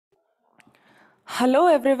Hello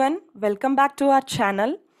everyone, welcome back to our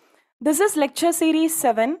channel. This is lecture series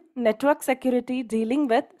 7, Network Security dealing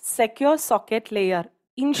with Secure Socket Layer,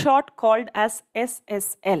 in short called as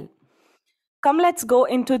SSL. Come, let's go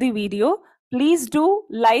into the video. Please do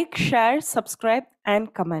like, share, subscribe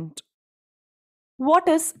and comment. What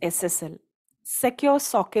is SSL? Secure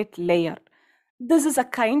Socket Layer. This is a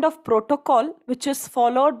kind of protocol which is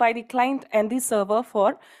followed by the client and the server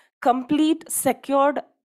for complete secured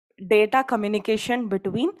data communication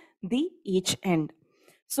between the each end.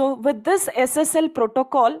 So with this SSL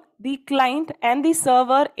protocol, the client and the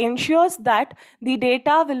server ensures that the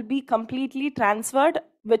data will be completely transferred,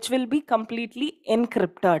 which will be completely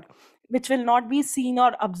encrypted, which will not be seen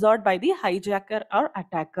or observed by the hijacker or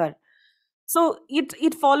attacker. So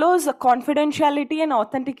it follows a confidentiality and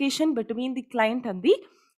authentication between the client and the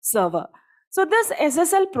server. So this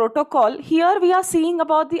SSL protocol, here we are seeing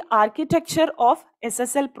about the architecture of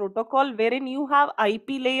SSL protocol, wherein you have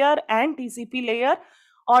IP layer and TCP layer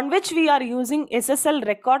on which we are using SSL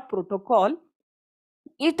record protocol.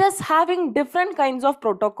 It is having different kinds of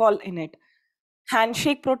protocol in it.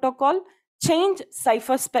 Handshake protocol, change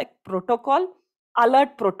cipher spec protocol,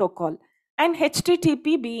 alert protocol, and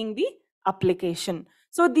HTTP being the application.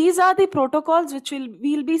 So these are the protocols which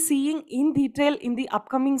we'll be seeing in detail in the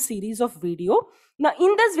upcoming series of video. Now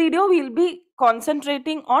in this video, we'll be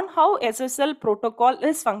concentrating on how SSL protocol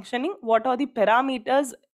is functioning, what are the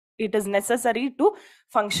parameters it is necessary to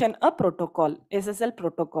function a protocol, SSL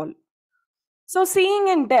protocol. So seeing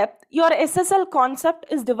in depth, your SSL concept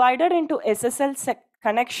is divided into SSL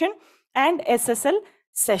connection and SSL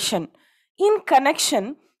session. In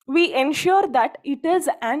connection, we ensure that it is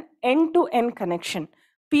an end-to-end connection,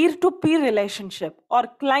 peer-to-peer relationship or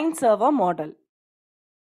client-server model.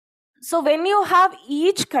 So when you have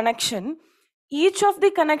each connection, each of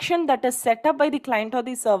the connection that is set up by the client or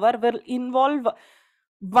the server will involve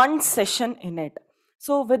one session in it.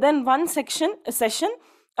 So within one session,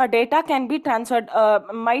 a data can be transferred,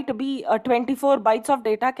 might be 24 bytes of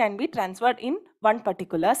data can be transferred in one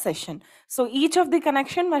particular session. So each of the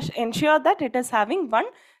connection must ensure that it is having one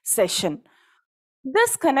session.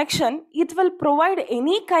 This connection, it will provide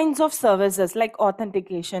any kinds of services like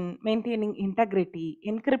authentication, maintaining integrity,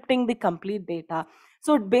 encrypting the complete data.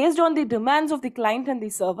 So based on the demands of the client and the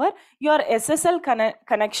server, your SSL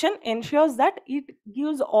connection ensures that it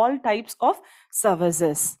gives all types of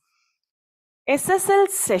services. SSL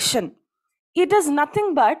session, it is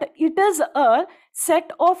nothing but it is a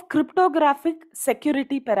set of cryptographic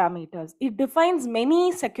security parameters. It defines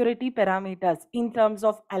many security parameters in terms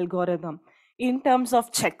of algorithm, in terms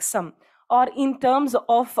of checksum, or in terms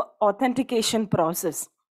of authentication process,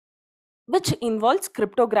 which involves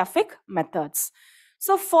cryptographic methods.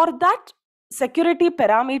 So for that security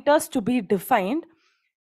parameters to be defined,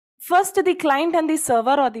 first the client and the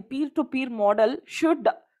server or the peer-to-peer model should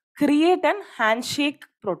create an handshake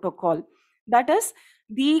protocol. That is,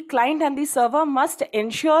 the client and the server must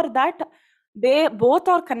ensure that they both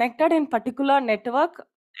are connected in particular network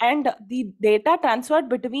and the data transferred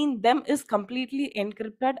between them is completely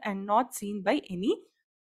encrypted and not seen by any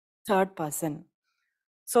third person.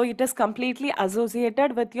 So it is completely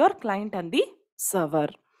associated with your client and the server.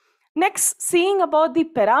 Next, seeing about the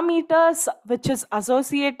parameters which is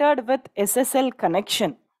associated with SSL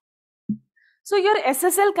connection. So your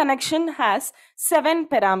SSL connection has 7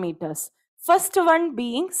 parameters. First one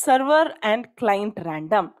being server and client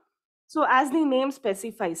random. So as the name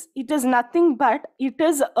specifies, it is nothing but it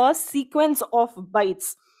is a sequence of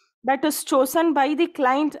bytes that is chosen by the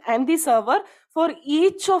client and the server for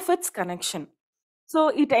each of its connection. So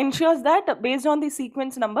it ensures that based on the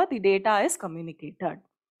sequence number, the data is communicated.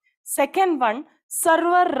 Second one,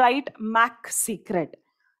 server write MAC secret.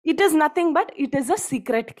 It is nothing but it is a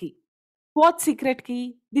secret key. What secret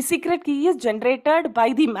key? The secret key is generated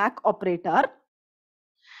by the MAC operator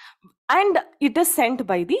and it is sent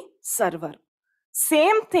by the server.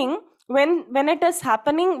 Same thing when it is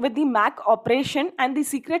happening with the MAC operation and the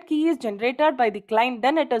secret key is generated by the client,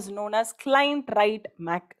 then it is known as client write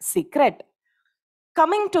MAC secret.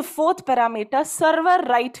 Coming to fourth parameter, server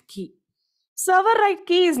write key. Server write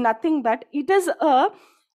key is nothing but it is a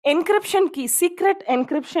encryption key, secret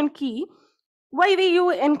encryption key. Why we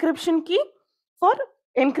use encryption key? For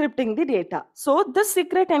encrypting the data. So this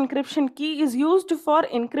secret encryption key is used for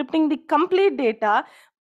encrypting the complete data.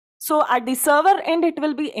 So at the server end it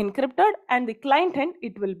will be encrypted and the client end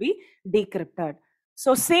it will be decrypted.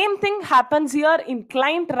 So same thing happens here in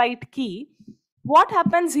client write key. What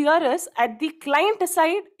happens here is at the client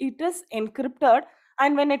side it is encrypted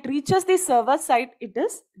and when it reaches the server side it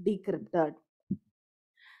is decrypted.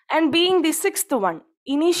 And being the sixth one,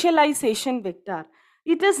 initialization vector.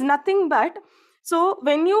 It is nothing but, so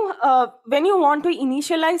when you want to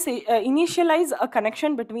initialize a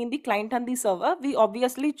connection between the client and the server, we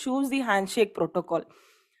obviously choose the handshake protocol.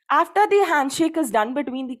 After the handshake is done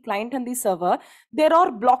between the client and the server, there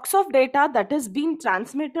are blocks of data that is being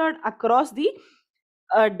transmitted across the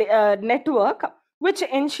network, which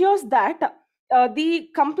ensures that the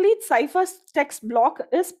complete Cipher text block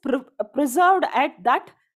is preserved at that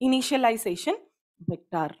initialization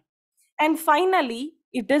vector. And finally,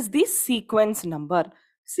 it is the sequence number.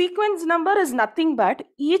 Sequence number is nothing but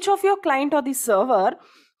each of your client or the server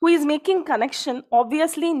who is making connection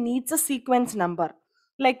obviously needs a sequence number,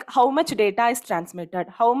 like how much data is transmitted,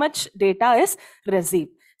 how much data is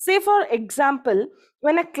received. Say for example,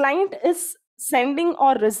 when a client is sending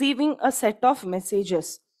or receiving a set of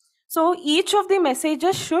messages, so each of the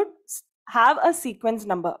messages should have a sequence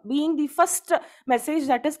number. Being the first message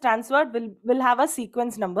that is transferred will have a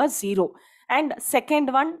sequence number 0, and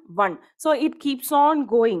second one 1. So it keeps on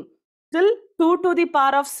going till 2 to the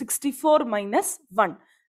power of 64 minus 1.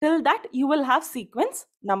 Till that you will have sequence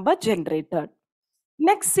number generated.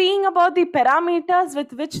 Next, seeing about the parameters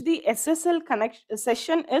with which the SSL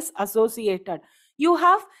session is associated. You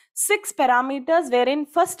have 6 parameters, wherein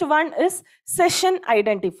first one is session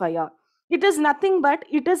identifier. It is nothing but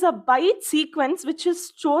it is a byte sequence which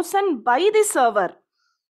is chosen by the server.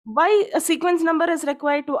 Why a sequence number is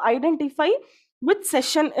required to identify which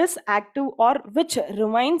session is active or which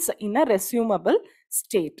remains in a resumable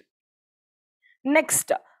state.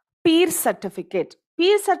 Next, peer certificate.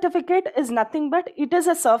 Peer certificate is nothing but it is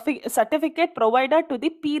a certificate provided to the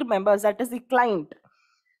peer members, that is the client.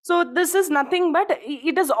 So this is nothing but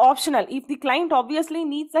it is optional. If the client obviously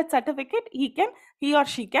needs that certificate, he or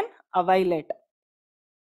she can avail it.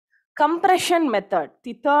 Compression method,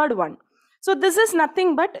 the third one. So this is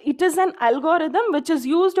nothing but it is an algorithm which is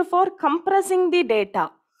used for compressing the data.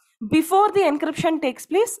 Before the encryption takes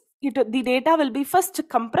place, the data will be first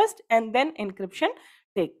compressed and then encryption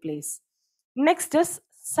take place. Next is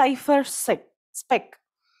Cipher Spec.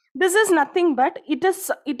 This is nothing but it is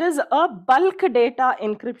a bulk data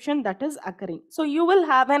encryption that is occurring. So you will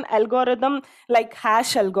have an algorithm like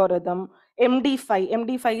hash algorithm, MD5.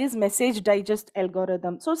 MD5 is message digest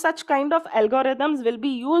algorithm. So such kind of algorithms will be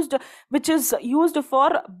used, which is used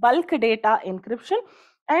for bulk data encryption,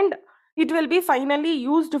 and it will be finally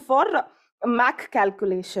used for MAC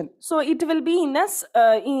calculation. So it will be in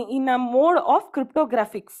a mode of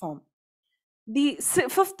cryptographic form. The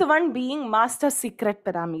fifth one being master secret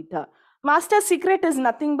parameter. Master secret is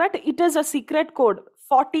nothing but it is a secret code,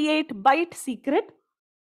 48-byte secret,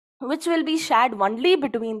 which will be shared only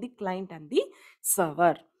between the client and the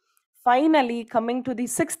server. Finally, coming to the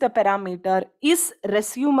sixth parameter is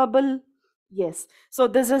resumable. Yes, so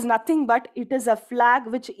this is nothing but it is a flag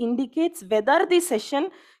which indicates whether the session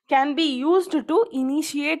can be used to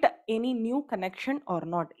initiate any new connection or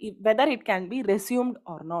not, whether it can be resumed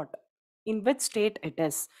or not, in which state it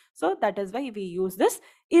is. So that is why we use this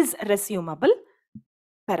is resumable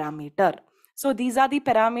parameter. So these are the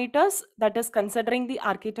parameters that is considering the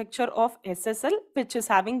architecture of SSL, which is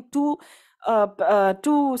having two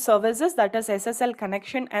services, that is SSL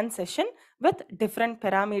connection and session, with different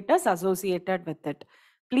parameters associated with it.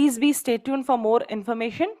 Please stay tuned for more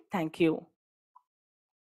information. Thank you.